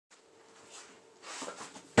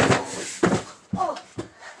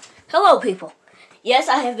Hello, people. Yes,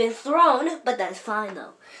 I have been thrown, but that's fine,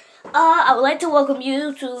 though. I would like to welcome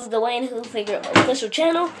you to the Wayne Hilfiger official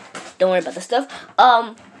channel. Don't worry about the stuff.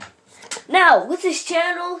 Now, with this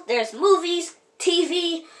channel, there's movies,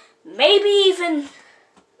 TV, maybe even,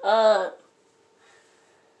 I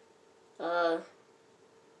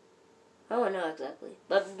don't know exactly,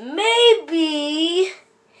 but maybe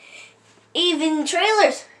even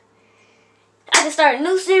trailers. I can start a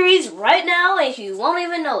new series right now, and you won't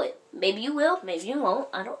even know it. Maybe you will, maybe you won't.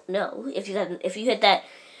 I don't know. If you hit that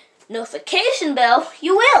notification bell,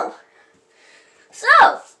 you will.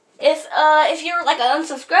 So, if you're like an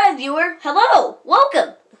unsubscribed viewer, hello,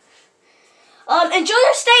 welcome. Enjoy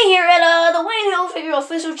your stay here at the Wayne Hilfiger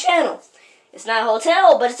official channel. It's not a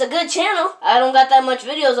hotel, but it's a good channel. I don't got that much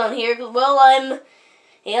videos on here because, well, I'm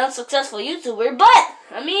an unsuccessful YouTuber. But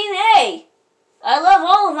I mean, hey, I love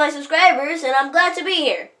all of my subscribers, and I'm glad to be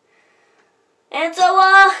here. And so,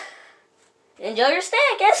 enjoy your stay,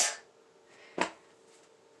 I guess.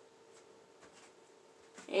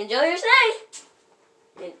 Enjoy your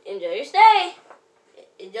stay. Enjoy your stay.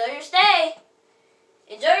 Enjoy your stay.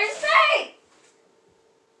 Enjoy your stay.